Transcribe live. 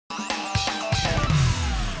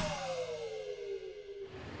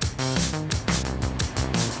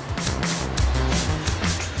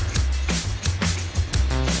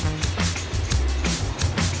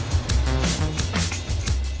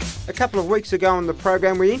couple of weeks ago on the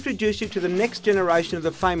program, we introduced you to the next generation of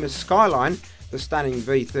the famous Skyline, the stunning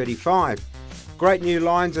V35. Great new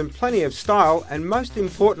lines and plenty of style, and most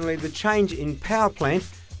importantly the change in power plant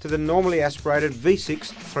to the normally aspirated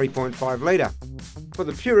V6 3.5 litre. For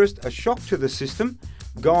the purist, a shock to the system.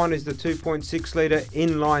 Gone is the 2.6 litre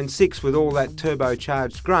inline 6 with all that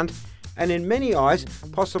turbocharged grunt, and in many eyes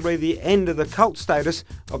possibly the end of the cult status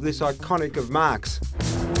of this iconic of marques.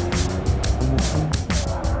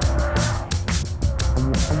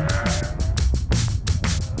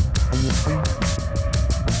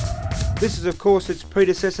 This is of course its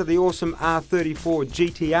predecessor, the awesome R34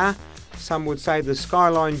 GTR. Some would say the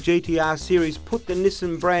Skyline GTR series put the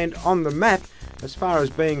Nissan brand on the map as far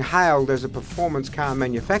as being hailed as a performance car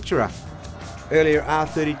manufacturer. Earlier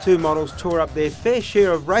R32 models tore up their fair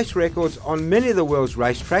share of race records on many of the world's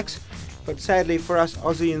racetracks, but sadly for us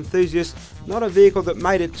Aussie enthusiasts, not a vehicle that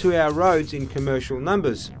made it to our roads in commercial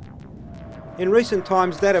numbers. In recent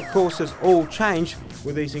times that of course has all changed,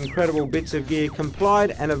 with these incredible bits of gear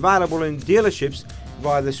complied and available in dealerships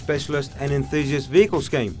via the specialist and enthusiast vehicle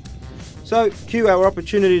scheme. So cue our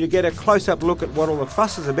opportunity to get a close-up look at what all the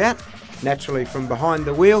fuss is about, naturally from behind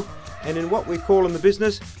the wheel, and in what we call in the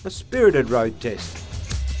business a spirited road test.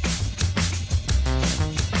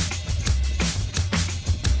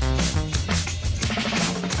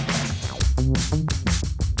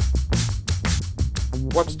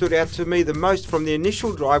 What stood out to me the most from the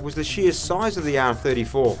initial drive was the sheer size of the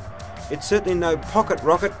R34. It's certainly no pocket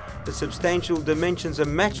rocket. The substantial dimensions are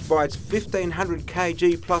matched by its 1500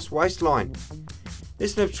 kg plus waistline.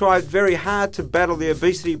 Nissan have tried very hard to battle the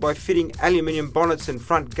obesity by fitting aluminium bonnets and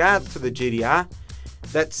front guards to the GTR.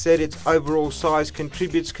 That said, its overall size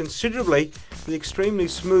contributes considerably to the extremely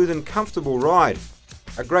smooth and comfortable ride.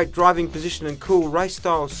 A great driving position and cool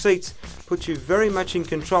race-style seats put you very much in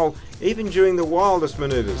control even during the wildest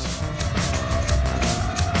manoeuvres.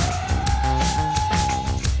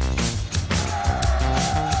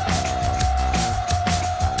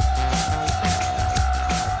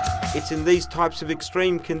 It's in these types of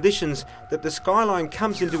extreme conditions that the Skyline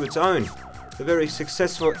comes into its own. The very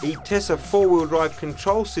successful e-Tessa four-wheel drive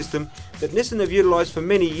control system that Nissan have utilised for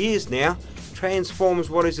many years now transforms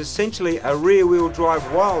what is essentially a rear-wheel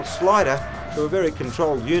drive wild slider to a very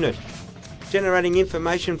controlled unit. Generating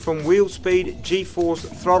information from wheel speed, G-force,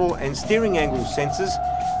 throttle and steering angle sensors,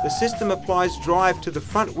 the system applies drive to the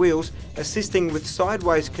front wheels, assisting with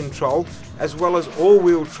sideways control as well as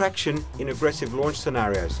all-wheel traction in aggressive launch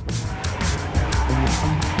scenarios.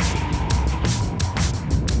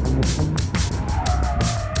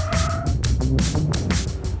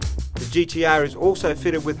 The GTR is also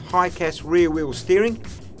fitted with high-CAS rear-wheel steering.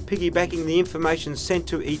 Piggybacking the information sent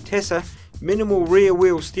to e-Tessa, minimal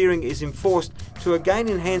rear-wheel steering is enforced to again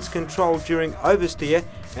enhance control during oversteer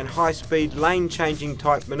and high-speed lane-changing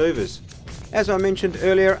type manoeuvres. As I mentioned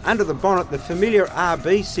earlier, under the bonnet the familiar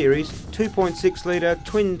RB series 2.6 litre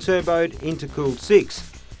twin-turboed intercooled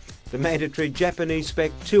 6. The mandatory Japanese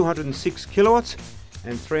spec 206 kilowatts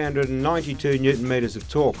and 392 newton meters of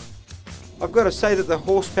torque. I've got to say that the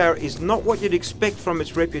horsepower is not what you'd expect from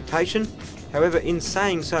its reputation. However, in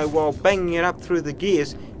saying so, while banging it up through the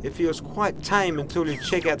gears, it feels quite tame until you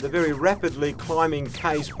check out the very rapidly climbing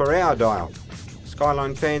k's per hour dial.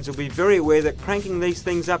 Skyline fans will be very aware that cranking these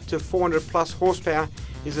things up to 400 plus horsepower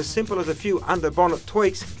is as simple as a few under-bonnet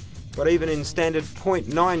tweaks, but even in standard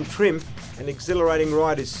 0.9 trim, an exhilarating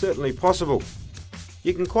ride is certainly possible.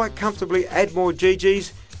 You can quite comfortably add more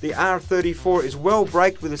GGs. The R34 is well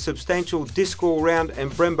braked with a substantial disc all-round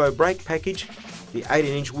and Brembo brake package, the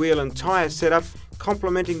 18-inch wheel and tyre setup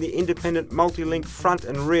complementing the independent multi-link front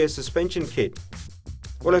and rear suspension kit.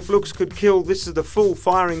 Well, if looks could kill, this is the full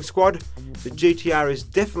firing squad. The GTR is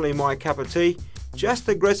definitely my cup of tea, just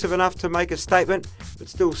aggressive enough to make a statement, but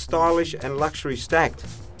still stylish and luxury stacked.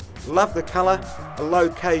 Love the colour. A low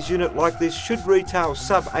K's unit like this should retail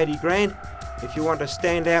sub 80 grand. If you want to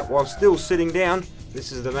stand out while still sitting down,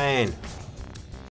 this is the man.